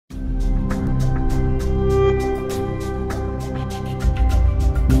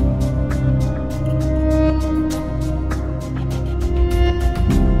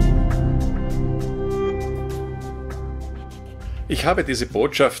Ich habe diese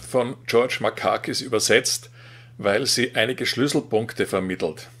Botschaft von George Markakis übersetzt, weil sie einige Schlüsselpunkte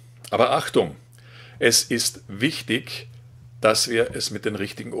vermittelt. Aber Achtung, es ist wichtig, dass wir es mit den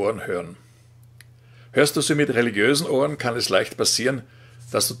richtigen Ohren hören. Hörst du sie mit religiösen Ohren, kann es leicht passieren,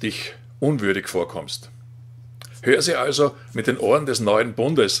 dass du dich unwürdig vorkommst. Hör sie also mit den Ohren des Neuen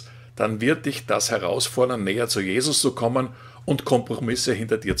Bundes, dann wird dich das herausfordern, näher zu Jesus zu kommen und Kompromisse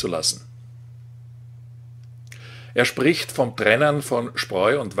hinter dir zu lassen. Er spricht vom Trennen von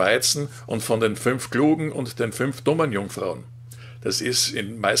Spreu und Weizen und von den 5 klugen und den 5 dummen Jungfrauen. Das ist in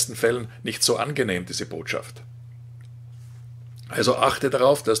den meisten Fällen nicht so angenehm, diese Botschaft. Also achte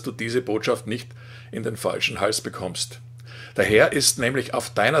darauf, dass du diese Botschaft nicht in den falschen Hals bekommst. Der Herr ist nämlich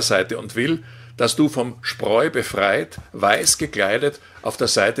auf deiner Seite und will, dass du vom Spreu befreit, weiß gekleidet, auf der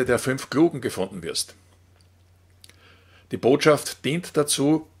Seite der 5 Klugen gefunden wirst. Die Botschaft dient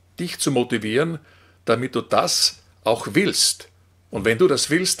dazu, dich zu motivieren, damit du das auch willst. Und wenn du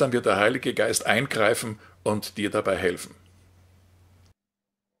das willst, dann wird der Heilige Geist eingreifen und dir dabei helfen.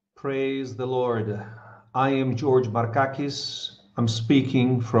 Praise the Lord. I am George Markakis. I'm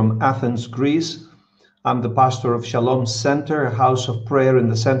speaking from Athens, Greece. I'm the pastor of Shalom Center, a house of prayer in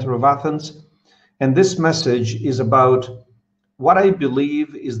the center of Athens. And this message is about what I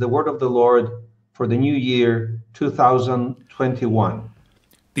believe is the word of the Lord for the new year 2021.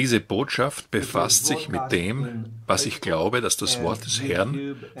 Diese Botschaft befasst sich mit dem, was ich glaube, dass das Wort des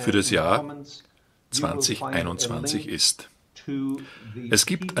Herrn für das Jahr 2021 ist. Es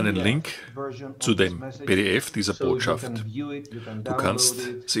gibt einen Link zu dem PDF dieser Botschaft. Du kannst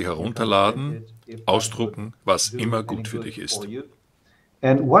sie herunterladen, ausdrucken, was immer gut für dich ist. Ich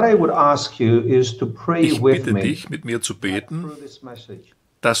bitte dich, mit mir zu beten,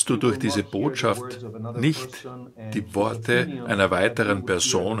 dass du durch diese Botschaft nicht die Worte einer weiteren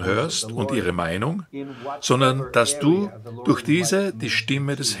Person hörst und ihre Meinung, sondern dass du durch diese die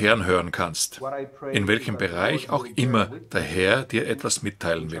Stimme des Herrn hören kannst, in welchem Bereich auch immer der Herr dir etwas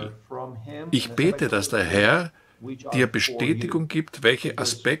mitteilen will. Ich bete, dass der Herr dir Bestätigung gibt, welche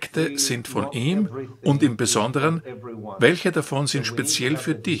Aspekte sind von ihm und im Besonderen, welche davon sind speziell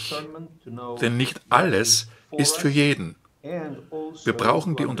für dich, denn nicht alles ist für jeden. Wir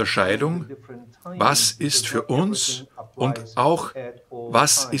brauchen die Unterscheidung, was ist für uns und auch,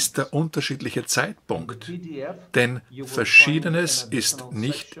 was ist der unterschiedliche Zeitpunkt. Denn Verschiedenes ist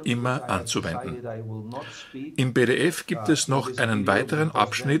nicht immer anzuwenden. Im PDF gibt es noch einen weiteren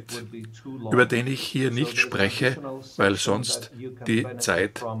Abschnitt, über den ich hier nicht spreche, weil sonst die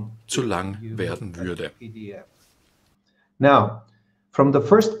Zeit zu lang werden würde. Now, from the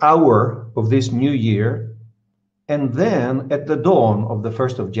first hour of this new year, and then at the dawn of the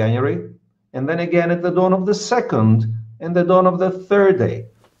 1st of January, and then again at the dawn of the 2nd, and the dawn of the 3rd day.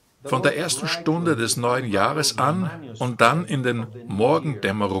 Von der ersten Stunde des neuen Jahres an und dann in den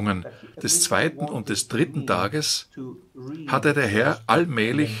Morgendämmerungen des 2. und des 3. Tages hatte der Herr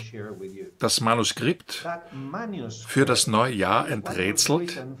allmählich das Manuskript für das neue Jahr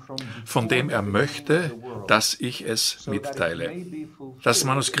enträtselt, von dem er möchte, dass ich es mitteile. Das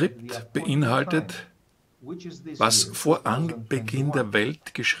Manuskript beinhaltet, was vor Anbeginn der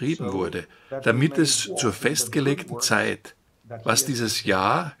Welt geschrieben wurde, damit es zur festgelegten Zeit, was dieses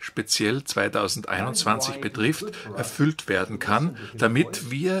Jahr, speziell 2021 betrifft, erfüllt werden kann,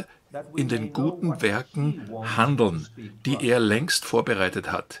 damit wir in den guten Werken handeln, die er längst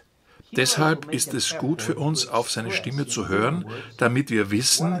vorbereitet hat. Deshalb ist es gut für uns, auf seine Stimme zu hören, damit wir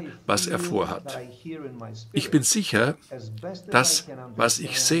wissen, was er vorhat. Ich bin sicher, dass, was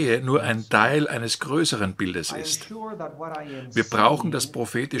ich sehe, nur ein Teil eines größeren Bildes ist. Wir brauchen das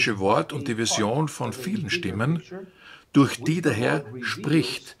prophetische Wort und die Vision von vielen Stimmen, durch die der Herr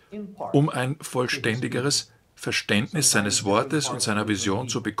spricht, um ein vollständigeres Verständnis seines Wortes und seiner Vision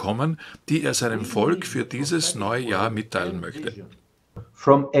zu bekommen, die er seinem Volk für dieses neue Jahr mitteilen möchte.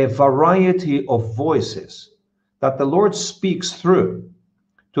 From a variety of voices that the Lord speaks through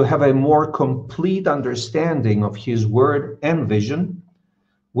to have a more complete understanding of His word and vision,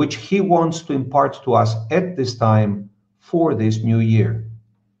 which He wants to impart to us at this time for this new year.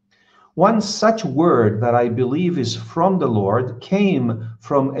 One such word that I believe is from the Lord came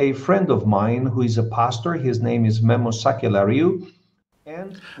from a friend of mine who is a pastor. His name is Memo Sakilariou.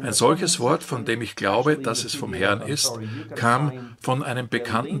 Ein solches Wort, von dem ich glaube, dass es vom Herrn ist, kam von einem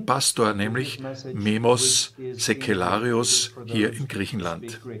bekannten Pastor, nämlich Memos Sekelarius hier in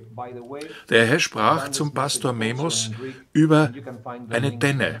Griechenland. Der Herr sprach zum Pastor Memos über eine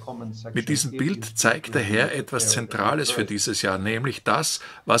Tenne. Mit diesem Bild zeigt der Herr etwas Zentrales für dieses Jahr, nämlich das,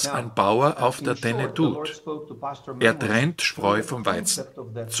 was ein Bauer auf der Tenne tut. Er trennt Spreu vom Weizen.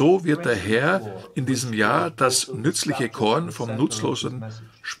 So wird der Herr in diesem Jahr das nützliche Korn vom nutzlosen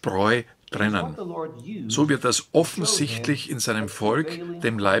Spreu trennen. So wird das offensichtlich in seinem Volk,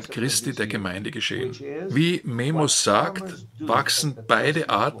 dem Leib Christi der Gemeinde, geschehen. Wie Memos sagt, wachsen beide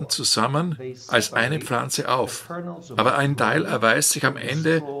Arten zusammen als eine Pflanze auf, aber ein Teil erweist sich am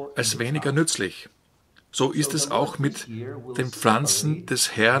Ende als weniger nützlich. So ist es auch mit den Pflanzen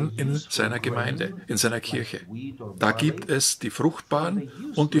des Herrn in seiner Gemeinde, in seiner Kirche. Da gibt es die fruchtbaren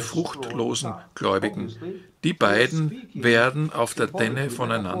und die fruchtlosen Gläubigen. Die beiden werden auf der Tenne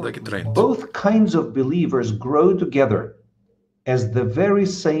voneinander getrennt. Both kinds of believers grow together as the very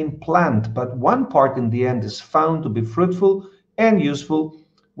same plant, but one part in the end is found to be fruitful and useful,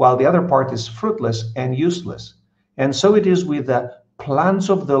 while the other part is fruitless and useless. And so it is with the plants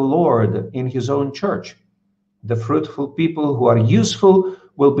of the Lord in his own church. The fruitful people who are useful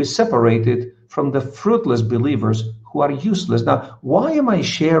will be separated from the fruitless believers who are useless. Now, why am I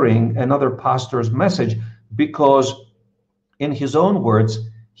sharing another pastor's message? Because in his own words,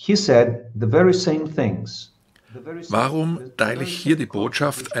 he said the very same things. Warum teile ich hier die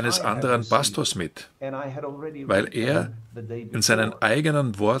Botschaft eines anderen Pastors mit? Weil er in seinen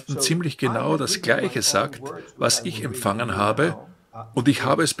eigenen Worten ziemlich genau das Gleiche sagt, was ich empfangen habe, und ich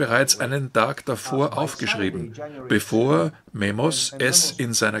habe es bereits einen Tag davor aufgeschrieben, bevor Memos es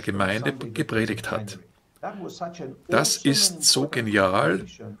in seiner Gemeinde gepredigt hat. Das ist so genial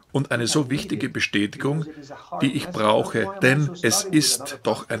und eine so wichtige Bestätigung, die ich brauche, denn es ist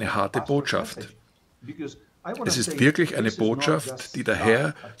doch eine harte Botschaft. Es ist wirklich eine Botschaft, die der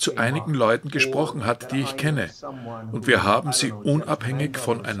Herr zu einigen Leuten gesprochen hat, die ich kenne. Und wir haben sie unabhängig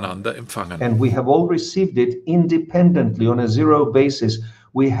voneinander empfangen. And we have all received it independently on a zero basis.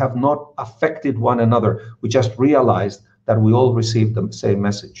 We have not affected one another. We just realized that we all received the same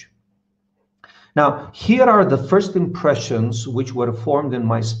message. Now, here are the first impressions which were formed in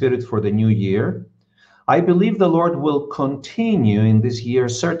my spirit for the new year. I believe the Lord will continue in this year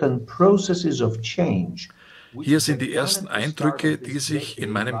certain processes of change. Hier sind die ersten Eindrücke, die sich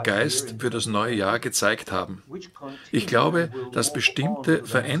in meinem Geist für das neue Jahr gezeigt haben. Ich glaube, dass bestimmte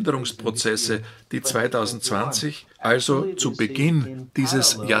Veränderungsprozesse, die 2020, also zu Beginn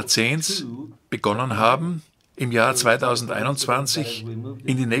dieses Jahrzehnts, begonnen haben, im Jahr 2021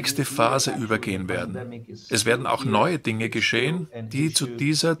 in die nächste Phase übergehen werden. Es werden auch neue Dinge geschehen, die zu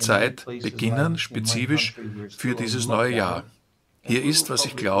dieser Zeit beginnen, spezifisch für dieses neue Jahr. Hier ist, was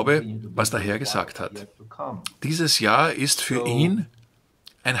ich glaube, was der Herr gesagt hat. Dieses Jahr ist für ihn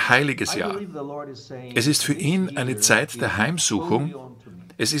ein heiliges Jahr. Es ist für ihn eine Zeit der Heimsuchung.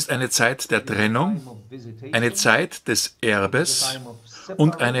 Es ist eine Zeit der Trennung, eine Zeit des Erbes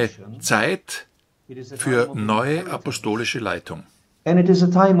und eine Zeit für neue apostolische Leitung. And it is a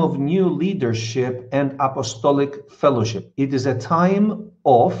time of new leadership and apostolic fellowship. It is a time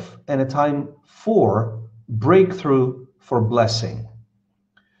of and a time for breakthrough for blessing.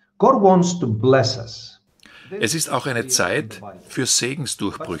 God wants to bless us. Es ist auch eine Zeit für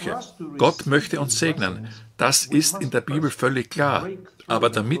Segensdurchbrüche. Gott möchte uns segnen. Das ist in der Bibel völlig klar. Aber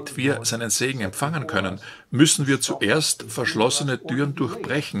damit wir seinen Segen empfangen können, müssen wir zuerst verschlossene Türen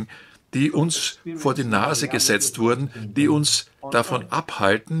durchbrechen, die uns vor die Nase gesetzt wurden, die uns davon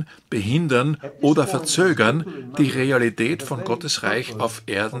abhalten, behindern oder verzögern, die Realität von Gottes Reich auf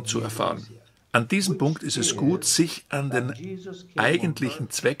Erden zu erfahren. An diesem Punkt ist es gut, sich an den eigentlichen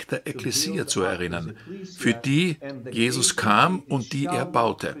Zweck der Ekklesia zu erinnern, für die Jesus kam und die er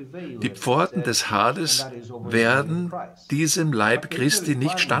baute. Die Pforten des Hades werden diesem Leib Christi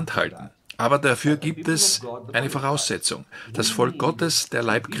nicht standhalten. Aber dafür gibt es eine Voraussetzung. Das Volk Gottes, der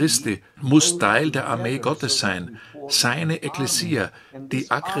Leib Christi, muss Teil der Armee Gottes sein. Seine Ekklesia, die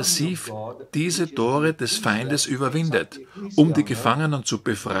aggressiv diese Tore des Feindes überwindet, um die Gefangenen zu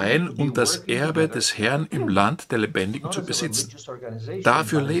befreien und das Erbe des Herrn im Land der Lebendigen zu besitzen.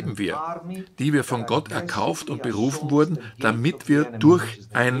 Dafür leben wir, die wir von Gott erkauft und berufen wurden, damit wir durch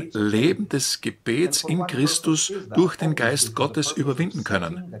ein Leben des Gebets in Christus durch den Geist Gottes überwinden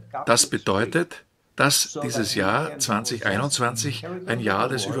können. Das bedeutet, dass dieses Jahr 2021 ein Jahr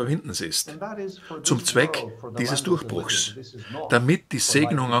des Überwindens ist, zum Zweck dieses Durchbruchs, damit die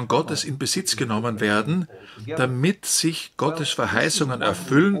Segnungen Gottes in Besitz genommen werden, damit sich Gottes Verheißungen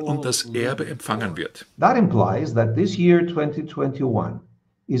erfüllen und das Erbe empfangen wird. That implies that this year 2021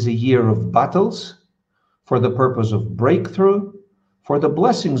 is a year of battles for the purpose of breakthrough, for the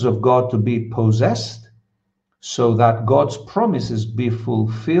blessings of God to be possessed, so that God's promises be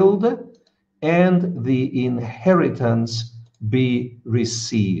fulfilled and the inheritance be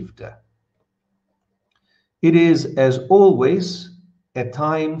received. It is, as always, a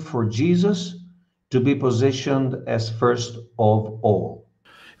time for Jesus to be positioned as first of all.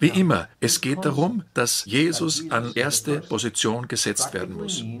 Wie immer, es geht darum, dass Jesus an erste Position gesetzt werden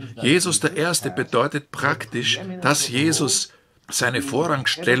muss. Jesus der Erste bedeutet praktisch, dass Jesus seine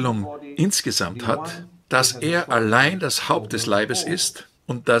Vorrangstellung insgesamt hat, dass er allein das Haupt des Leibes ist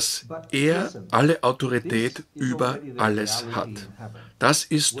und dass er alle Autorität über alles hat. Das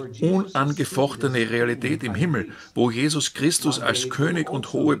ist unangefochtene Realität im Himmel, wo Jesus Christus als König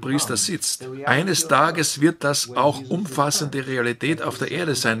und Hohepriester sitzt. Eines Tages wird das auch umfassende Realität auf der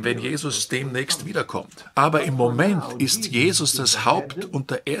Erde sein, wenn Jesus demnächst wiederkommt. Aber im Moment ist Jesus das Haupt und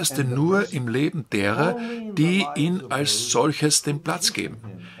der Erste nur im Leben derer, die ihn als solches den Platz geben.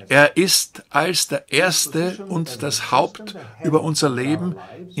 Er ist als der Erste und das Haupt über unser Leben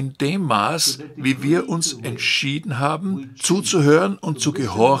in dem Maß, wie wir uns entschieden haben, zuzuhören und zu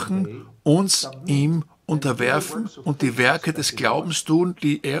gehorchen, uns ihm unterwerfen und die Werke des Glaubens tun,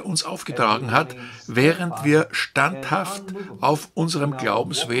 die er uns aufgetragen hat, während wir standhaft auf unserem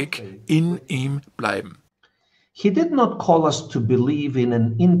Glaubensweg in ihm bleiben. He did not call us to believe in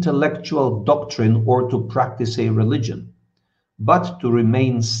an intellectual doctrine or to practice a religion, but to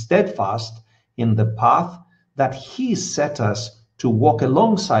remain steadfast in the path that he set us to walk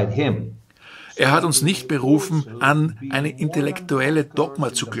alongside him. Er hat uns nicht berufen, an eine intellektuelle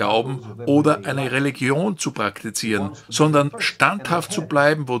Dogma zu glauben oder eine Religion zu praktizieren, sondern standhaft zu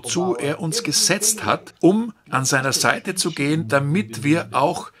bleiben, wozu er uns gesetzt hat, um an seiner Seite zu gehen, damit wir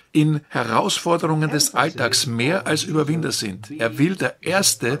auch in Herausforderungen des Alltags mehr als Überwinder sind. Er will der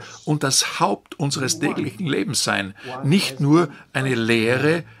Erste und das Haupt unseres täglichen Lebens sein, nicht nur eine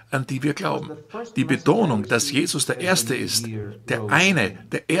Lehre, an die wir glauben. Die Betonung, dass Jesus der Erste ist, der eine,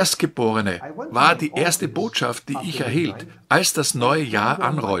 der Erstgeborene, war die erste Botschaft, die ich erhielt, als das neue Jahr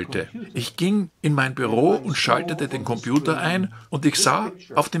anrollte. Ich ging in mein Büro und schaltete den Computer ein und ich sah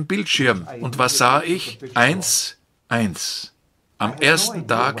auf dem Bildschirm. Und was sah ich? 1, 1. Am ersten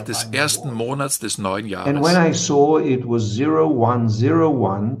Tag des ersten Monats des neuen Jahres. And when I saw it was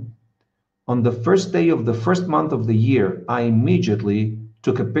 0101, on the first day of the first month of the year, I immediately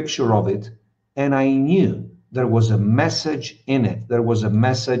took a picture of it, and I knew there was a message in it. There was a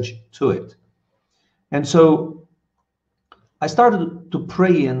message to it. And so I started to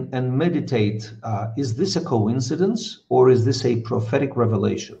pray and meditate. Is this a coincidence or is this a prophetic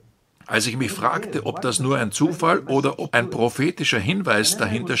revelation? Als ich mich fragte, ob das nur ein Zufall oder ob ein prophetischer Hinweis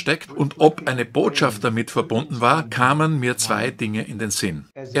dahinter steckt und ob eine Botschaft damit verbunden war, kamen mir zwei Dinge in den Sinn.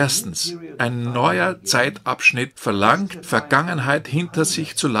 Erstens, ein neuer Zeitabschnitt verlangt, Vergangenheit hinter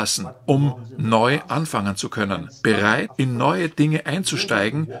sich zu lassen, um neu anfangen zu können, bereit, in neue Dinge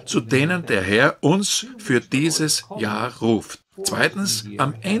einzusteigen, zu denen der Herr uns für dieses Jahr ruft. Zweitens,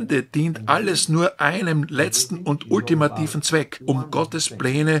 am Ende dient alles nur einem letzten und ultimativen Zweck, um Gottes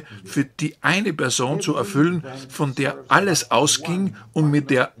Pläne für die eine Person zu erfüllen, von der alles ausging und mit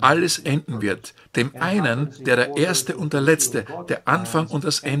der alles enden wird. Dem einen, der der Erste und der Letzte, der Anfang und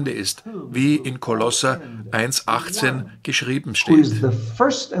das Ende ist, wie in Kolosser 1,18 geschrieben steht. Who is the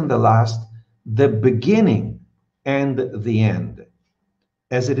first and the last, the beginning and the end.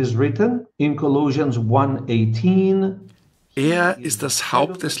 As it is written in Colossians 1:18, er ist das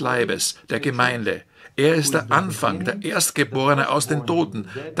Haupt des Leibes, der Gemeinde. Er ist der Anfang, der Erstgeborene aus den Toten,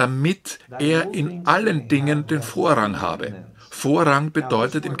 damit er in allen Dingen den Vorrang habe. Vorrang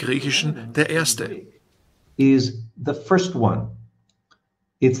bedeutet im Griechischen der Erste. Is the first one.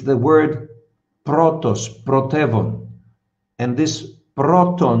 It's the word protos, protevon. And this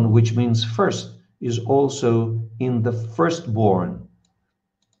proton, which means first, is also in the firstborn.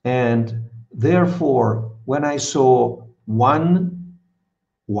 And therefore, when I saw one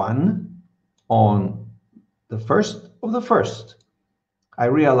on the first of the first, I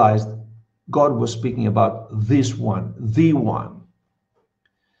realized God was speaking about this one, the one.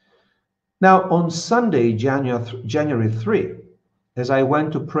 Now, on Sunday, January 3, as I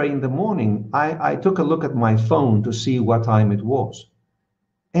went to pray in the morning, I took a look at my phone to see what time it was.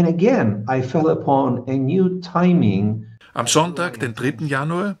 And again, I fell upon a new timing. Am Sonntag, den 3.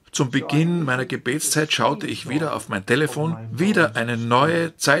 Januar, zum Beginn meiner Gebetszeit, schaute ich wieder auf mein Telefon, wieder eine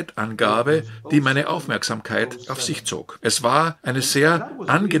neue Zeitangabe, die meine Aufmerksamkeit auf sich zog. Es war eine sehr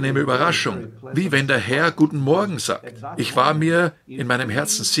angenehme Überraschung, wie wenn der Herr Guten Morgen sagt. Ich war mir in meinem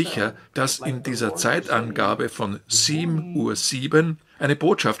Herzen sicher, dass in dieser Zeitangabe von 7:07 Uhr eine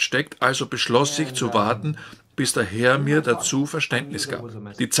Botschaft steckt, also beschloss ich zu warten, bis der Herr mir dazu Verständnis gab.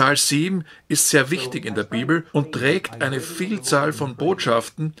 Die Zahl 7 ist sehr wichtig in der Bibel und trägt eine Vielzahl von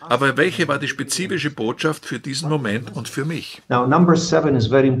Botschaften, aber welche war die spezifische Botschaft für diesen Moment und für mich? Now, number 7 is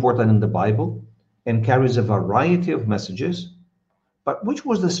very important in the Bible and carries a variety of messages. But which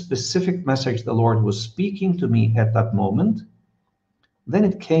was the specific message the Lord was speaking to me at that moment? Then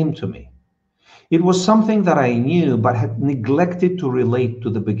it came to me. It was something that I knew but had neglected to relate to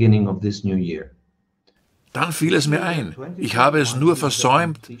the beginning of this new year. Dann fiel es mir ein, ich habe es nur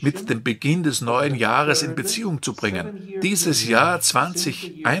versäumt, mit dem Beginn des neuen Jahres in Beziehung zu bringen. Dieses Jahr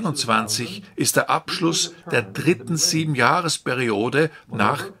 2021 ist der Abschluss der 3. 7-Jahresperiode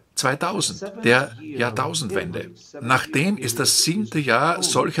nach 2000, der Jahrtausendwende. Nachdem ist das 7. Jahr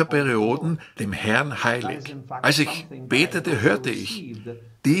solcher Perioden dem Herrn heilig. Als ich betete, hörte ich,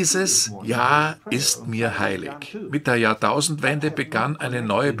 dieses Jahr ist mir heilig. Mit der Jahrtausendwende begann eine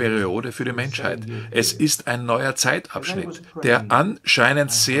neue Periode für die Menschheit. Es ist ein neuer Zeitabschnitt, der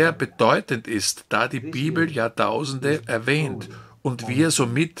anscheinend sehr bedeutend ist, da die Bibel Jahrtausende erwähnt und wir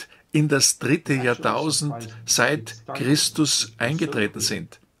somit in das 3. Jahrtausend seit Christus eingetreten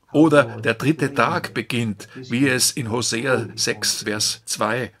sind. Oder der 3. Tag beginnt, wie es in Hosea 6, Vers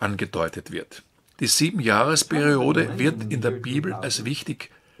 2 angedeutet wird. Die 7-Jahresperiode wird in der Bibel als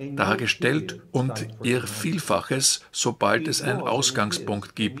wichtig dargestellt und ihr Vielfaches, sobald es einen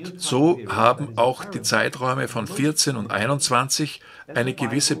Ausgangspunkt gibt. So haben auch die Zeiträume von 14 und 21 eine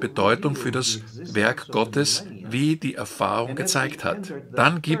gewisse Bedeutung für das Werk Gottes, wie die Erfahrung gezeigt hat.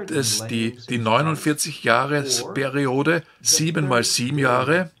 Dann gibt es die 49-Jahresperiode, 7 mal 7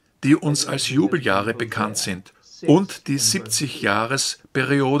 Jahre, die uns als Jubeljahre bekannt sind. Und die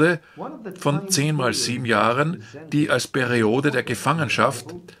 70-Jahresperiode von 10 mal 7 Jahren, die als Periode der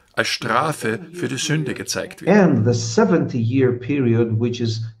Gefangenschaft, als Strafe für die Sünde gezeigt wird. And the 70-year period, which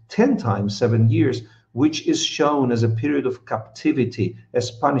is 10 times 7 years, which is shown as a period of captivity,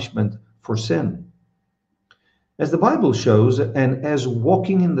 as punishment for sin. As the Bible shows, and as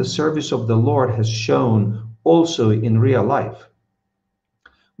walking in the service of the Lord has shown also in real life,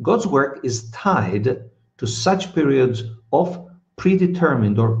 God's work is tied to such periods of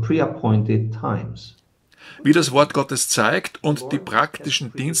predetermined or pre-appointed times. Wie das Wort Gottes zeigt und die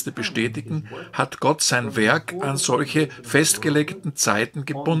praktischen Dienste bestätigen, hat Gott sein Werk an solche festgelegten Zeiten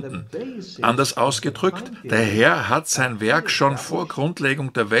gebunden. Anders ausgedrückt, der Herr hat sein Werk schon vor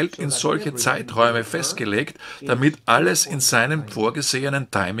Grundlegung der Welt in solche Zeiträume festgelegt, damit alles in seinem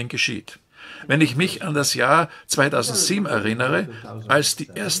vorgesehenen Timing geschieht. Wenn ich mich an das Jahr 2007 erinnere, als die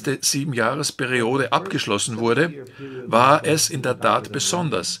erste 7-Jahresperiode abgeschlossen wurde, war es in der Tat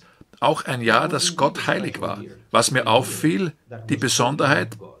besonders. Auch ein Jahr, das Gott heilig war. Was mir auffiel, die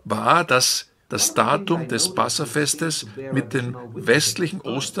Besonderheit war, dass das Datum des Passafestes mit dem westlichen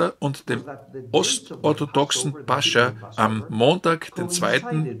Oster- und dem ostorthodoxen Pascha am Montag, den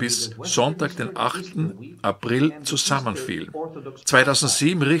 2. bis Sonntag, den 8. April zusammenfiel.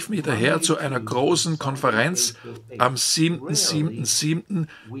 2007 rief mich der Herr zu einer großen Konferenz am 7.7.7.,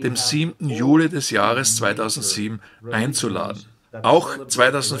 dem 7. Juli des Jahres 2007, einzuladen. Auch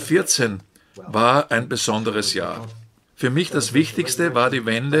 2014 war ein besonderes Jahr. Für mich das Wichtigste war die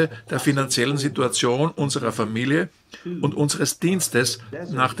Wende der finanziellen Situation unserer Familie und unseres Dienstes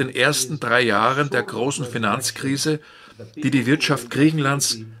nach den ersten 3 Jahren der großen Finanzkrise, die die Wirtschaft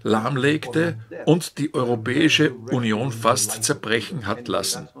Griechenlands lahmlegte und die Europäische Union fast zerbrechen hat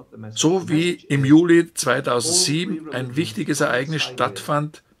lassen. So wie im Juli 2007 ein wichtiges Ereignis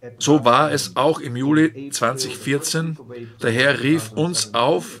stattfand, so war es auch im Juli 2014. Der Herr rief uns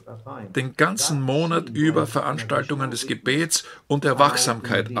auf, den ganzen Monat über Veranstaltungen des Gebets und der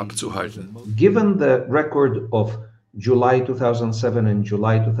Wachsamkeit abzuhalten. Given the record of July 2007 and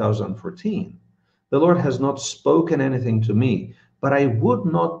July 2014, the Lord has not spoken anything to me, but I would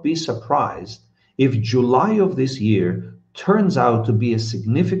not be surprised if July of this year turns out to be a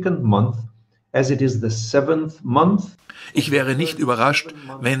significant month, as it is the 7th month. Ich wäre nicht überrascht,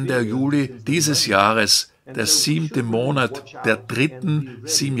 wenn der Juli dieses Jahres, der 7. Monat der 3.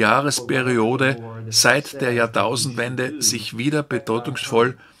 7-Jahresperiode seit der Jahrtausendwende, sich wieder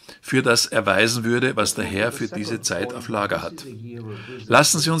bedeutungsvoll für das erweisen würde, was der Herr für diese Zeit auf Lager hat.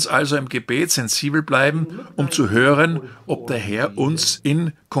 Lassen Sie uns also im Gebet sensibel bleiben, um zu hören, ob der Herr uns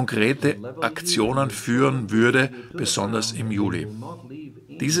in konkrete Aktionen führen würde, besonders im Juli.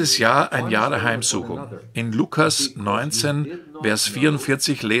 Dieses Jahr ein Jahr der Heimsuchung. In Lukas 19, Vers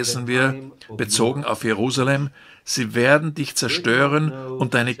 44 lesen wir, bezogen auf Jerusalem, sie werden dich zerstören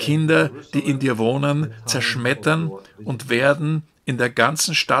und deine Kinder, die in dir wohnen, zerschmettern und werden in der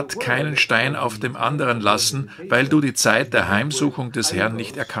ganzen Stadt keinen Stein auf dem anderen lassen, weil du die Zeit der Heimsuchung des Herrn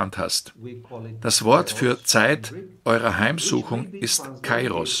nicht erkannt hast. Das Wort für Zeit eurer Heimsuchung ist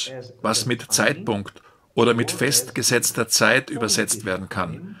Kairos, was mit Zeitpunkt oder mit festgesetzter Zeit übersetzt werden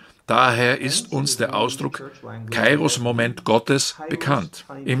kann. Daher ist uns der Ausdruck Kairos-Moment Gottes bekannt.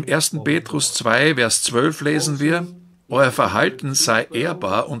 Im 1. Petrus 2, Vers 12 lesen wir, euer Verhalten sei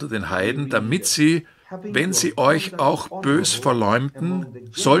ehrbar unter den Heiden, damit sie, wenn sie euch auch bös verleumden,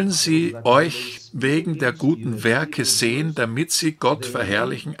 sollen sie euch wegen der guten Werke sehen, damit sie Gott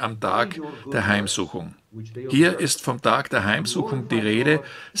verherrlichen am Tag der Heimsuchung. Hier ist vom Tag der Heimsuchung die Rede,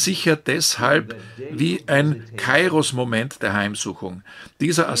 sicher deshalb wie ein Kairos-Moment der Heimsuchung.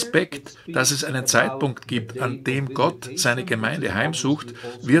 Dieser Aspekt, dass es einen Zeitpunkt gibt, an dem Gott seine Gemeinde heimsucht,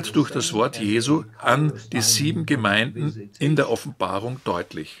 wird durch das Wort Jesu an die 7 Gemeinden in der Offenbarung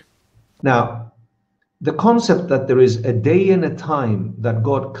deutlich. Now, the concept that there is a day and a time that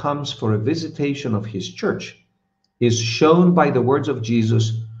God comes for a visitation of his church is shown by the words of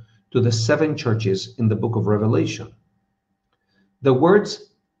Jesus to the 7 churches in the book of Revelation. The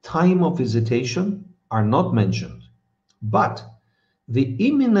words time of visitation are not mentioned, but the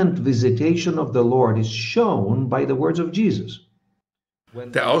imminent visitation of the Lord is shown by the words of Jesus.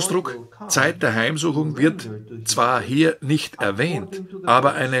 Der Ausdruck Zeit der Heimsuchung wird zwar hier nicht erwähnt,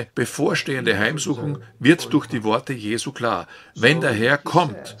 aber eine bevorstehende Heimsuchung wird durch die Worte Jesu klar. Wenn der Herr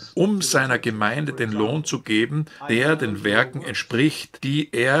kommt, um seiner Gemeinde den Lohn zu geben, der den Werken entspricht,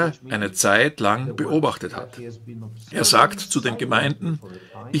 die er eine Zeit lang beobachtet hat. Er sagt zu den Gemeinden,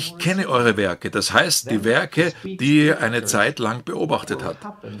 ich kenne eure Werke, das heißt die Werke, die er eine Zeit lang beobachtet hat.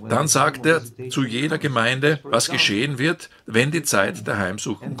 Dann sagt er zu jeder Gemeinde, was geschehen wird, wenn die Zeit der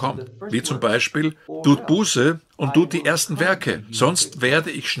Heimsuchung kommt. Wie zum Beispiel, tut Buße und tut die ersten Werke, sonst werde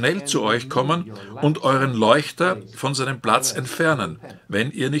ich schnell zu euch kommen und euren Leuchter von seinem Platz entfernen,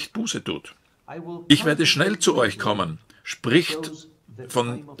 wenn ihr nicht Buße tut. Ich werde schnell zu euch kommen, spricht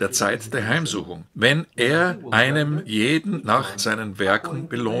von der Zeit der Heimsuchung, wenn er einem jeden nach seinen Werken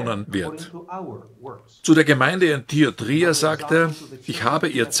belohnen wird. Zu der Gemeinde in Thyatira sagt er, ich habe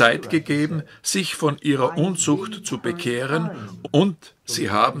ihr Zeit gegeben, sich von ihrer Unzucht zu bekehren, und sie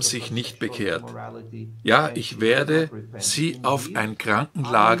haben sich nicht bekehrt. Ja, ich werde sie auf ein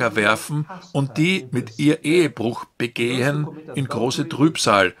Krankenlager werfen und die mit ihr Ehebruch begehen in große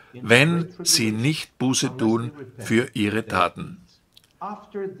Trübsal, wenn sie nicht Buße tun für ihre Taten.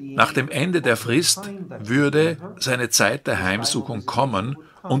 Nach dem Ende der Frist würde seine Zeit der Heimsuchung kommen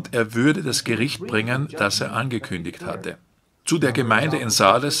und er würde das Gericht bringen, das er angekündigt hatte. Zu der Gemeinde in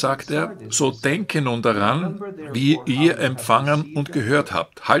Sardes sagt er, so denke nun daran, wie ihr empfangen und gehört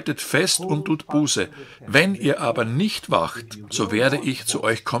habt. Haltet fest und tut Buße. Wenn ihr aber nicht wacht, so werde ich zu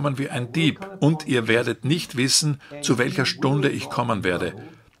euch kommen wie ein Dieb, und ihr werdet nicht wissen, zu welcher Stunde ich kommen werde.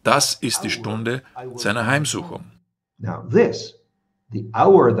 Das ist die Stunde seiner Heimsuchung. Now this, the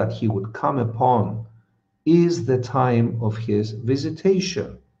hour that he would come upon, is the time of his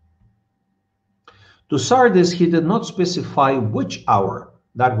visitation. To Sardis, he did not specify which hour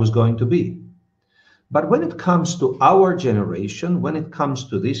that was going to be. But when it comes to our generation, when it comes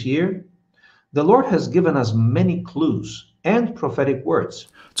to this year, the Lord has given us many clues and prophetic words.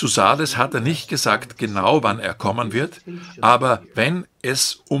 Zu Sardes hat er nicht gesagt, genau wann er kommen wird, aber wenn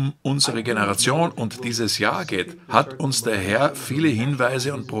es um unsere Generation und dieses Jahr geht, hat uns der Herr viele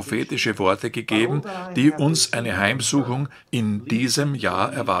Hinweise und prophetische Worte gegeben, die uns eine Heimsuchung in diesem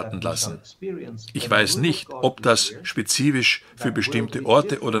Jahr erwarten lassen. Ich weiß nicht, ob das spezifisch für bestimmte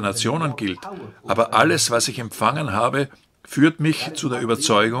Orte oder Nationen gilt, aber alles, was ich empfangen habe, führt mich zu der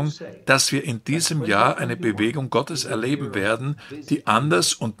Überzeugung, dass wir in diesem Jahr eine Bewegung Gottes erleben werden, die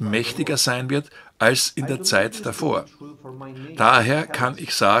anders und mächtiger sein wird als in der Zeit davor. Daher kann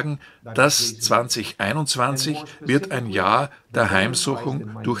ich sagen, dass 2021 wird ein Jahr der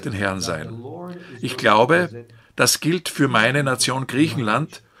Heimsuchung durch den Herrn sein. Ich glaube, das gilt für meine Nation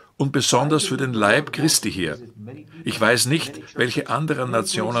Griechenland und besonders für den Leib Christi hier. Ich weiß nicht, welche anderen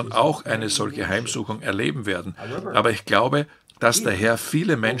Nationen auch eine solche Heimsuchung erleben werden, aber ich glaube, dass der Herr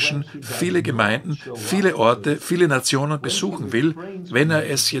viele Menschen, viele Gemeinden, viele Orte, viele Nationen besuchen will. Wenn er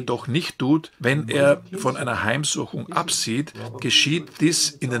es jedoch nicht tut, wenn er von einer Heimsuchung absieht, geschieht dies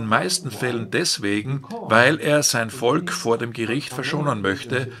in den meisten Fällen deswegen, weil er sein Volk vor dem Gericht verschonen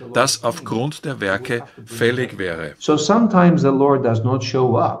möchte, das aufgrund der Werke fällig wäre. So sometimes the Lord does not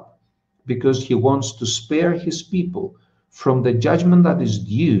show up because he wants to spare his people from the judgment that is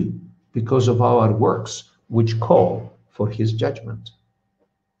due because of our works, which call for his judgment.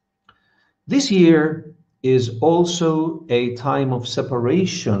 This year is also a time of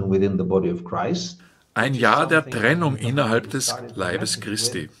separation within the body of Christ. Ein Jahr der Trennung innerhalb des Leibes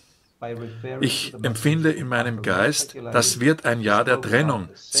Christi. Ich empfinde in meinem Geist, das wird ein Jahr der Trennung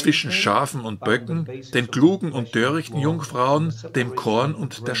zwischen Schafen und Böcken, den klugen und törichten Jungfrauen, dem Korn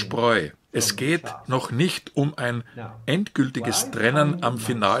und der Spreu. Es geht noch nicht um ein endgültiges Trennen am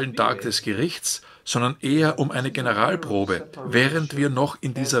finalen Tag des Gerichts, sondern eher um eine Generalprobe, während wir noch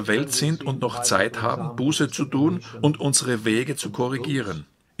in dieser Welt sind und noch Zeit haben, Buße zu tun und unsere Wege zu korrigieren.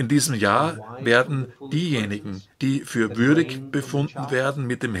 In diesem Jahr werden diejenigen, die für würdig befunden werden,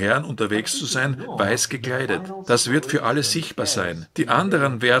 mit dem Herrn unterwegs zu sein, weiß gekleidet. Das wird für alle sichtbar sein. Die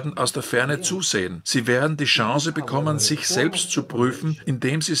anderen werden aus der Ferne zusehen. Sie werden die Chance bekommen, sich selbst zu prüfen,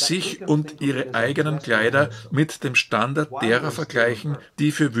 indem sie sich und ihre eigenen Kleider mit dem Standard derer vergleichen,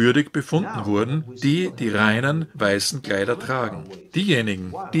 die für würdig befunden wurden, die die reinen, weißen Kleider tragen.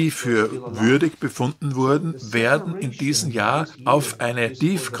 Diejenigen, die für würdig befunden wurden, werden in diesem Jahr auf eine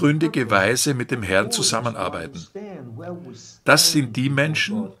tiefgründige Weise mit dem Herrn zusammenarbeiten. Das sind die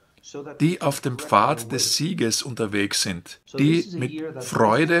Menschen, die auf dem Pfad des Sieges unterwegs sind, die mit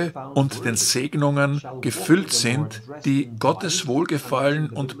Freude und den Segnungen gefüllt sind, die Gottes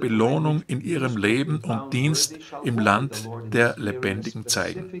Wohlgefallen und Belohnung in ihrem Leben und Dienst im Land der Lebendigen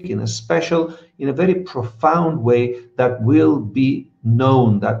zeigen. In a very profound way that will be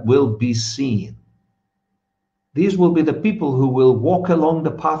known, that will be seen. These will be the people who will walk along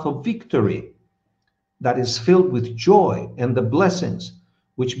the path of victory that is filled with joy and the blessings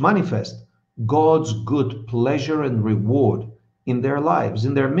which manifest God's good pleasure and reward in their lives,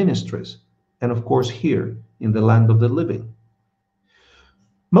 in their ministries, and of course here in the land of the living.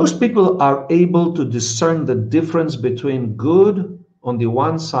 Most people are able to discern the difference between good on the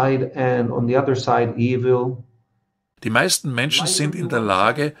one side and on the other side evil. Die meisten Menschen sind in der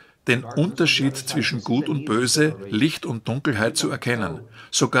Lage, den Unterschied zwischen Gut und Böse, Licht und Dunkelheit zu erkennen.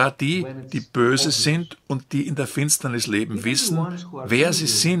 Sogar die, die böse sind und die in der Finsternis leben, wissen, wer sie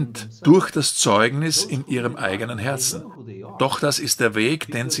sind durch das Zeugnis in ihrem eigenen Herzen. Doch das ist der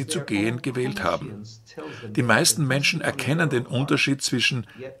Weg, den sie zu gehen gewählt haben. Die meisten Menschen erkennen den Unterschied zwischen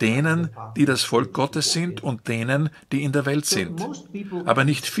denen, die das Volk Gottes sind, und denen, die in der Welt sind. Aber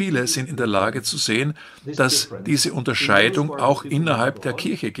nicht viele sind in der Lage zu sehen, dass diese Unterscheidung auch innerhalb der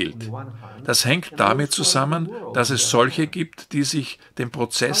Kirche gilt. Das hängt damit zusammen, dass es solche gibt, die sich dem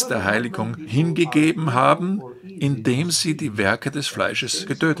Prozess der Heiligung hingegeben haben, indem sie die Werke des Fleisches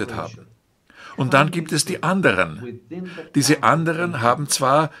getötet haben. Und dann gibt es die anderen. Diese anderen haben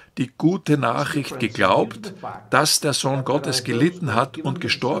zwar die gute Nachricht geglaubt, dass der Sohn Gottes gelitten hat und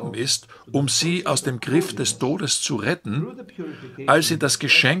gestorben ist, um sie aus dem Griff des Todes zu retten. Als sie das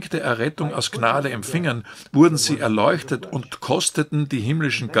Geschenk der Errettung aus Gnade empfingen, wurden sie erleuchtet und kosteten die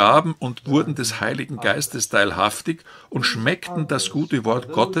himmlischen Gaben und wurden des Heiligen Geistes teilhaftig und schmeckten das gute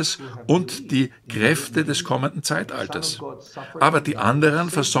Wort Gottes und die Kräfte des kommenden Zeitalters. Aber die anderen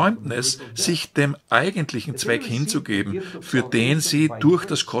versäumten es, sich dem eigentlichen Zweck hinzugeben, für den sie durch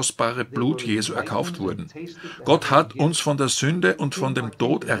das kostbare Blut Jesu erkauft wurden. Gott hat uns von der Sünde und von dem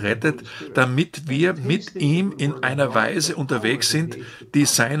Tod errettet, damit wir mit ihm in einer Weise unterwegs sind, die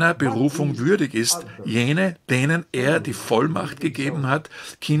seiner Berufung würdig ist, jene, denen er die Vollmacht gegeben hat,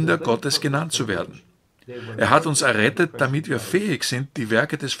 Kinder Gottes genannt zu werden. Er hat uns errettet, damit wir fähig sind, die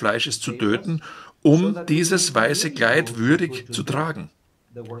Werke des Fleisches zu töten, um dieses weiße Kleid würdig zu tragen.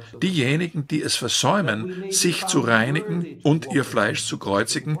 Diejenigen, die es versäumen, sich zu reinigen und ihr Fleisch zu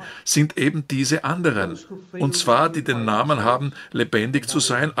kreuzigen, sind eben diese anderen. Und zwar, die den Namen haben, lebendig zu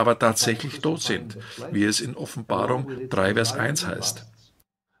sein, aber tatsächlich tot sind, wie es in Offenbarung 3, Vers 1 heißt.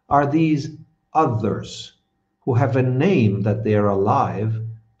 Are these others who have a name that they are alive,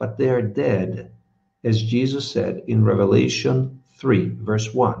 but they are dead, as Jesus said in Revelation 3,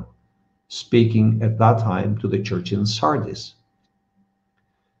 verse 1, speaking at that time to the church in Sardis.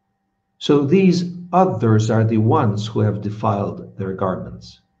 So these others are the ones who have defiled their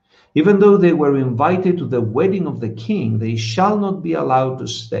garments. Even though they were invited to the wedding of the king, they shall not be allowed to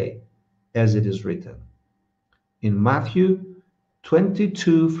stay, as it is written. In Matthew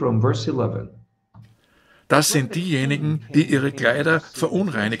 22 from verse 11. Das sind diejenigen, die ihre Kleider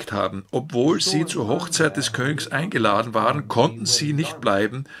verunreinigt haben. Obwohl sie zur Hochzeit des Königs eingeladen waren, konnten sie nicht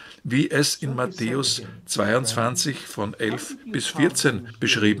bleiben, wie es in Matthäus 22 von 11 bis 14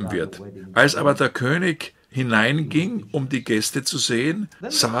 beschrieben wird. Als aber der König hineinging, um die Gäste zu sehen,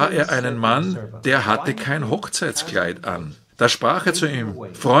 sah er einen Mann, der hatte kein Hochzeitskleid an. Da sprach er zu ihm: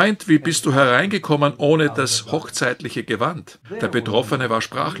 Freund, wie bist du hereingekommen ohne das hochzeitliche Gewand? Der Betroffene war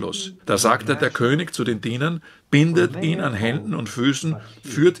sprachlos. Da sagte der König zu den Dienern: Bindet ihn an Händen und Füßen,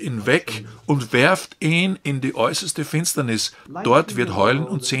 führt ihn weg und werft ihn in die äußerste Finsternis. Dort wird Heulen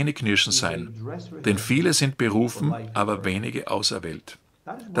und Zähneknirschen sein. Denn viele sind berufen, aber wenige auserwählt.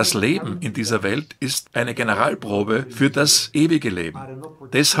 Das Leben in dieser Welt ist eine Generalprobe für das ewige Leben.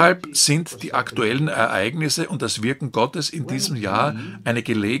 Deshalb sind die aktuellen Ereignisse und das Wirken Gottes in diesem Jahr eine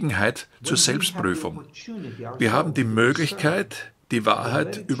Gelegenheit zur Selbstprüfung. Wir haben die Möglichkeit, die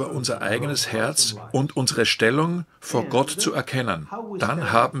Wahrheit über unser eigenes Herz und unsere Stellung vor Gott zu erkennen.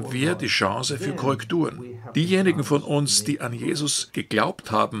 Dann haben wir die Chance für Korrekturen. Diejenigen von uns, die an Jesus geglaubt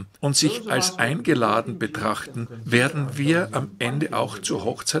haben und sich als eingeladen betrachten, werden wir am Ende auch zur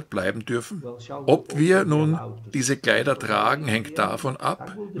Hochzeit bleiben dürfen? Ob wir nun diese Kleider tragen, hängt davon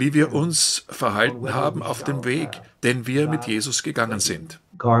ab, wie wir uns verhalten haben auf dem Weg, den wir mit Jesus gegangen sind.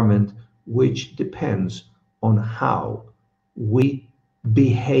 Garment which depends on how we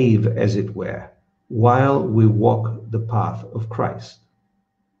behave, as it were, while we walk the path of Christ.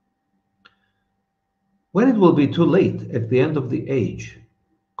 When it will be too late at the end of the age,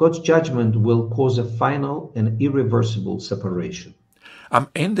 God's judgment will cause a final and irreversible separation. Am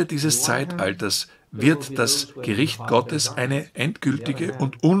Ende dieses Zeitalters wird das Gericht Gottes eine endgültige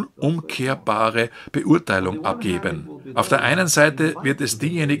und unumkehrbare Beurteilung abgeben. Auf der einen Seite wird es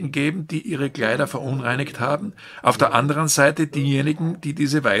diejenigen geben, die ihre Kleider verunreinigt haben, auf der anderen Seite diejenigen, die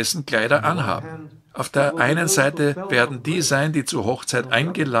diese weißen Kleider anhaben. Auf der einen Seite werden die sein, die zur Hochzeit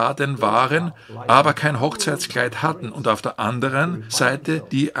eingeladen waren, aber kein Hochzeitskleid hatten, und auf der anderen Seite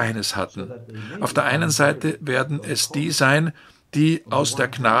die eines hatten. Auf der einen Seite werden es die sein, die aus der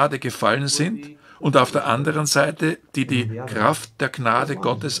Gnade gefallen sind, und auf der anderen Seite, die die Kraft der Gnade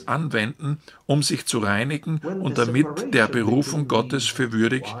Gottes anwenden, um sich zu reinigen und damit der Berufung Gottes für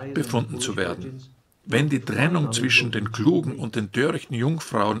würdig befunden zu werden. Wenn die Trennung zwischen den klugen und den törichten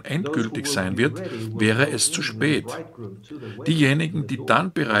Jungfrauen endgültig sein wird, wäre es zu spät. Diejenigen, die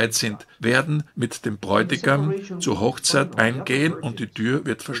dann bereit sind, werden mit dem Bräutigam zur Hochzeit eingehen und die Tür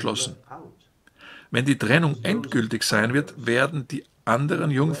wird verschlossen. Wenn die Trennung endgültig sein wird, werden die anderen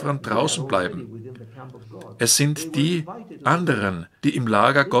Jungfrauen draußen bleiben. Es sind die anderen, die im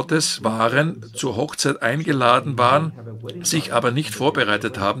Lager Gottes waren, zur Hochzeit eingeladen waren, sich aber nicht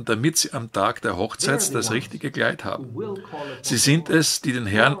vorbereitet haben, damit sie am Tag der Hochzeit das richtige Kleid haben. Sie sind es, die den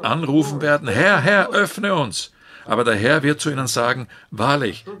Herrn anrufen werden: Herr, Herr, öffne uns! Aber der Herr wird zu ihnen sagen: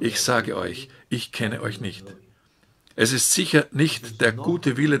 Wahrlich, ich sage euch, ich kenne euch nicht. Es ist sicher nicht der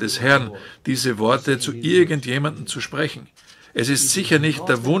gute Wille des Herrn, diese Worte zu irgendjemandem zu sprechen. Es ist sicher nicht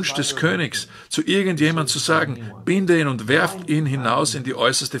der Wunsch des Königs, zu irgendjemandem zu sagen: Binde ihn und werft ihn hinaus in die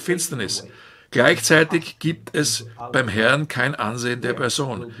äußerste Finsternis. Gleichzeitig gibt es beim Herrn kein Ansehen der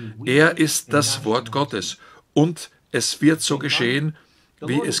Person. Er ist das Wort Gottes, und es wird so geschehen,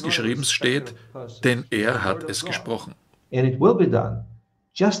 wie es geschrieben steht, denn er hat es gesprochen. And it will be done,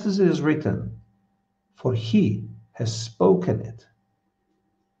 just as it is written, for he has spoken it.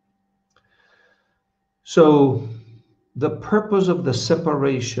 So, the purpose of the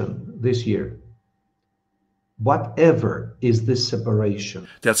separation this year, whatever is this separation.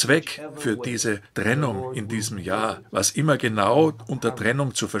 Der Zweck für diese Trennung in diesem Jahr, was immer genau unter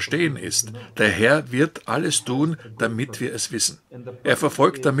Trennung zu verstehen ist, der Herr wird alles tun, damit wir es wissen. Er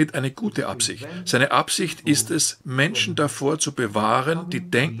verfolgt damit eine gute Absicht. Seine Absicht ist es, Menschen davor zu bewahren, die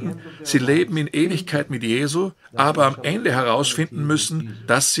denken, sie leben in Ewigkeit mit Jesu, aber am Ende herausfinden müssen,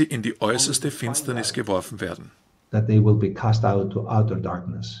 dass sie in die äußerste Finsternis geworfen werden. That they will be cast out to outer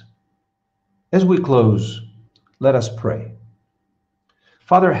darkness. As we close, let us pray.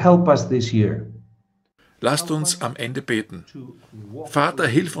 Father, help us this year. Lasst uns am Ende beten. Vater,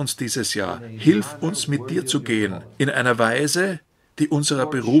 hilf uns dieses Jahr. Hilf uns, mit dir zu gehen, in einer Weise, die unserer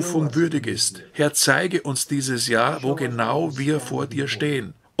Berufung würdig ist. Herr, zeige uns dieses Jahr, wo genau wir vor dir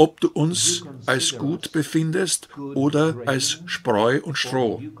stehen. Ob du uns als gut befindest oder als Spreu und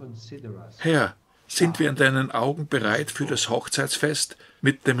Stroh. Herr, sind wir in deinen Augen bereit für das Hochzeitsfest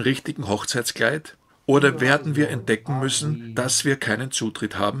mit dem richtigen Hochzeitskleid? Oder werden wir entdecken müssen, dass wir keinen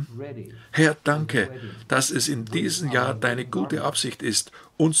Zutritt haben? Herr, danke, dass es in diesem Jahr deine gute Absicht ist,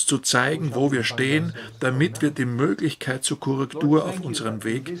 uns zu zeigen, wo wir stehen, damit wir die Möglichkeit zur Korrektur auf unserem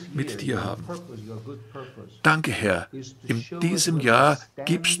Weg mit dir haben. Danke, Herr, in diesem Jahr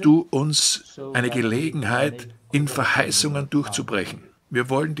gibst du uns eine Gelegenheit, in Verheißungen durchzubrechen. Wir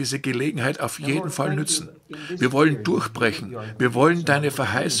wollen diese Gelegenheit auf jeden Fall nützen. Wir wollen durchbrechen. Wir wollen deine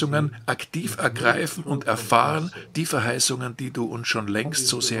Verheißungen aktiv ergreifen und erfahren, die Verheißungen, die du uns schon längst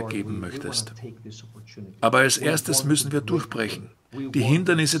so sehr geben möchtest. Aber als erstes müssen wir durchbrechen, die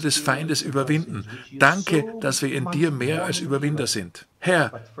Hindernisse des Feindes überwinden. Danke, dass wir in dir mehr als Überwinder sind.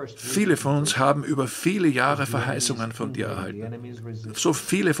 Herr, viele von uns haben über viele Jahre Verheißungen von dir erhalten. So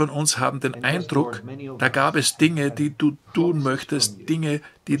viele von uns haben den Eindruck, da gab es Dinge, die du tun möchtest, Dinge,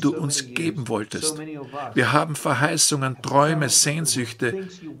 die du uns geben wolltest. Wir haben Verheißungen, Träume, Sehnsüchte,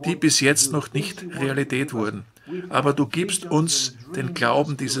 die bis jetzt noch nicht Realität wurden. Aber du gibst uns den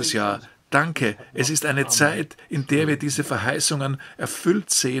Glauben dieses Jahr. Danke, es ist eine Zeit, in der wir diese Verheißungen erfüllt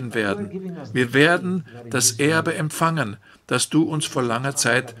sehen werden. Wir werden das Erbe empfangen, das du uns vor langer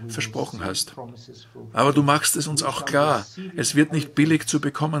Zeit versprochen hast. Aber du machst es uns auch klar, es wird nicht billig zu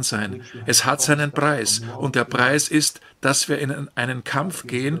bekommen sein. Es hat seinen Preis und der Preis ist, dass wir in einen Kampf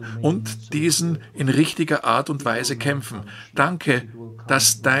gehen und diesen in richtiger Art und Weise kämpfen. Danke,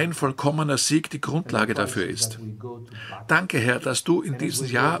 dass dein vollkommener Sieg die Grundlage dafür ist. Danke, Herr, dass du in diesem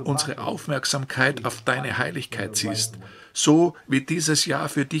Jahr unsere Aufmerksamkeit auf deine Heiligkeit ziehst, so wie dieses Jahr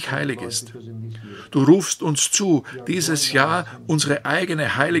für dich heilig ist. Du rufst uns zu, dieses Jahr unsere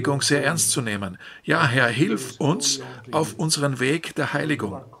eigene Heiligung sehr ernst zu nehmen. Ja, Herr, hilf uns auf unseren Weg der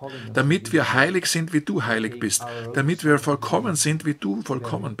Heiligung, damit wir heilig sind, wie du heilig bist, damit wir vollkommen sind, wie du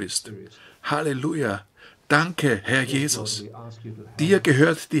vollkommen bist. Halleluja! Danke, Herr Jesus. Dir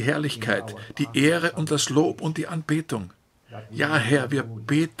gehört die Herrlichkeit, die Ehre und das Lob und die Anbetung. Ja, Herr, wir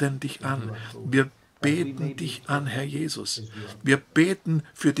beten dich an. Wir beten dich an, Herr Jesus. Wir beten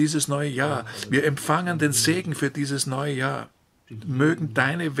für dieses neue Jahr. Wir empfangen den Segen für dieses neue Jahr. Mögen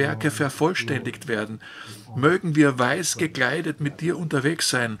deine Werke vervollständigt werden. Mögen wir weiß gekleidet mit dir unterwegs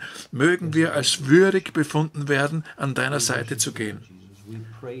sein. Mögen wir als würdig befunden werden, an deiner Seite zu gehen.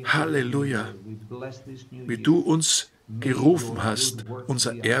 Halleluja, wie du uns gerufen hast,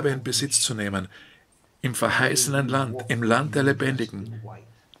 unser Erbe in Besitz zu nehmen, im verheißenen Land, im Land der Lebendigen.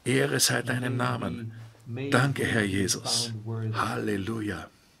 Ehre sei deinem Namen. Danke, Herr Jesus. Halleluja.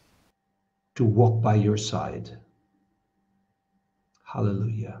 To walk by your side.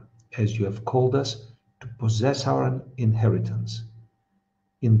 Hallelujah. As you have called us to possess our inheritance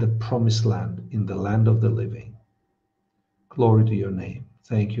in the promised land, in the land of the living. Glory to your name.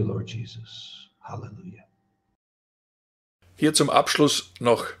 Thank you, Lord Jesus. Hallelujah. Hier zum Abschluss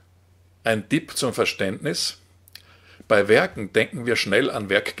noch ein Tipp zum Verständnis. Bei Werken denken wir schnell an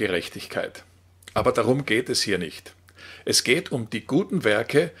Werkgerechtigkeit. Aber darum geht es hier nicht. Es geht um die guten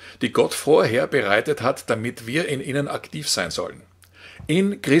Werke, die Gott vorher bereitet hat, damit wir in ihnen aktiv sein sollen.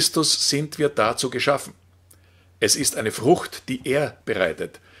 In Christus sind wir dazu geschaffen. Es ist eine Frucht, die er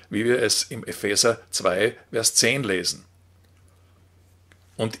bereitet, wie wir es im Epheser 2, Vers 10 lesen.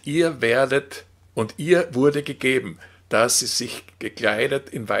 Und ihr wurde gegeben, dass sie sich gekleidet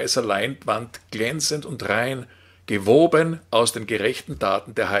in weißer Leinwand, glänzend und rein, gewoben aus den gerechten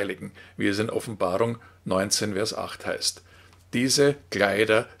Taten der Heiligen, wie es in Offenbarung 19, Vers 8 heißt. Diese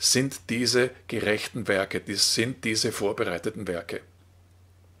Kleider sind diese gerechten Werke, das sind diese vorbereiteten Werke.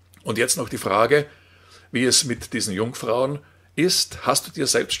 Und jetzt noch die Frage, wie es mit diesen Jungfrauen ist. Hast du dir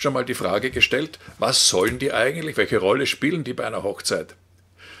selbst schon mal die Frage gestellt, was sollen die eigentlich, welche Rolle spielen die bei einer Hochzeit?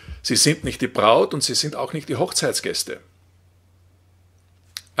 Sie sind nicht die Braut und sie sind auch nicht die Hochzeitsgäste.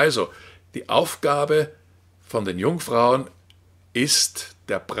 Also, die Aufgabe von den Jungfrauen ist,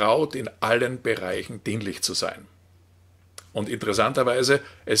 der Braut in allen Bereichen dienlich zu sein. Und interessanterweise,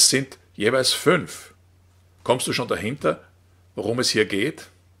 es sind jeweils 5. Kommst du schon dahinter, worum es hier geht?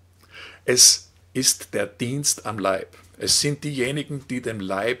 Es ist der Dienst am Leib. Es sind diejenigen, die dem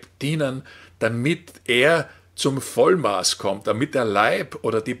Leib dienen, damit er zum Vollmaß kommt, damit der Leib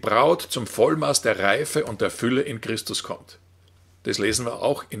oder die Braut zum Vollmaß der Reife und der Fülle in Christus kommt. Das lesen wir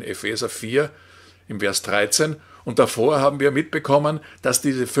auch in Epheser 4 im Vers 13. Und davor haben wir mitbekommen, dass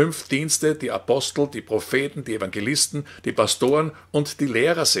diese 5 Dienste die Apostel, die Propheten, die Evangelisten, die Pastoren und die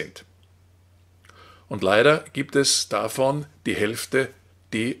Lehrer sind. Und leider gibt es davon die Hälfte,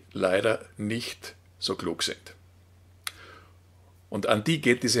 die leider nicht so klug sind. Und an die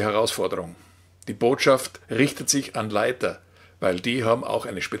geht diese Herausforderung. Die Botschaft richtet sich an Leiter, weil die haben auch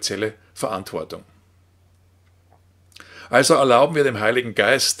eine spezielle Verantwortung. Also erlauben wir dem Heiligen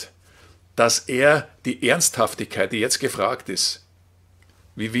Geist, dass er die Ernsthaftigkeit, die jetzt gefragt ist,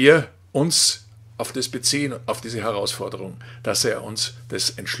 wie wir uns auf das beziehen, auf diese Herausforderung, dass er uns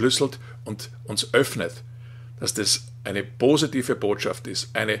das entschlüsselt und uns öffnet, dass das eine positive Botschaft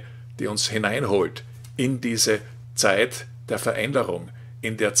ist, eine, die uns hineinholt in diese Zeit der Veränderung,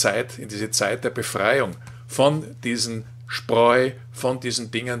 in diese Zeit der Befreiung von diesen Spreu, von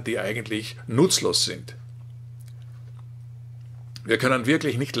diesen Dingen, die eigentlich nutzlos sind. Wir können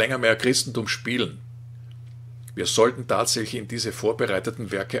wirklich nicht länger mehr Christentum spielen. Wir sollten tatsächlich in diese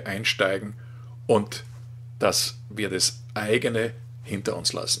vorbereiteten Werke einsteigen und dass wir das eigene hinter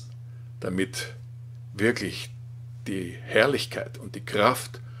uns lassen, damit wirklich die Herrlichkeit und die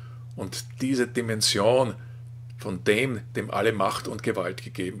Kraft und diese Dimension von dem alle Macht und Gewalt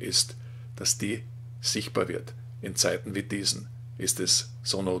gegeben ist, dass die sichtbar wird. In Zeiten wie diesen ist es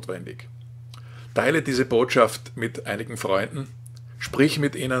so notwendig. Teile diese Botschaft mit einigen Freunden, sprich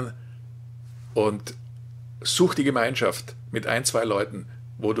mit ihnen und such die Gemeinschaft mit 1, 2 Leuten,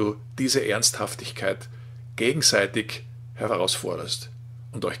 wo du diese Ernsthaftigkeit gegenseitig herausforderst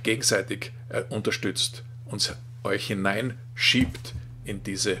und euch gegenseitig unterstützt und euch hineinschiebt in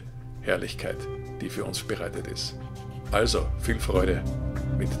diese Herrlichkeit, die für uns bereitet ist. Also viel Freude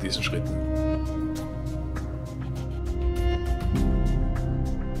mit diesen Schritten.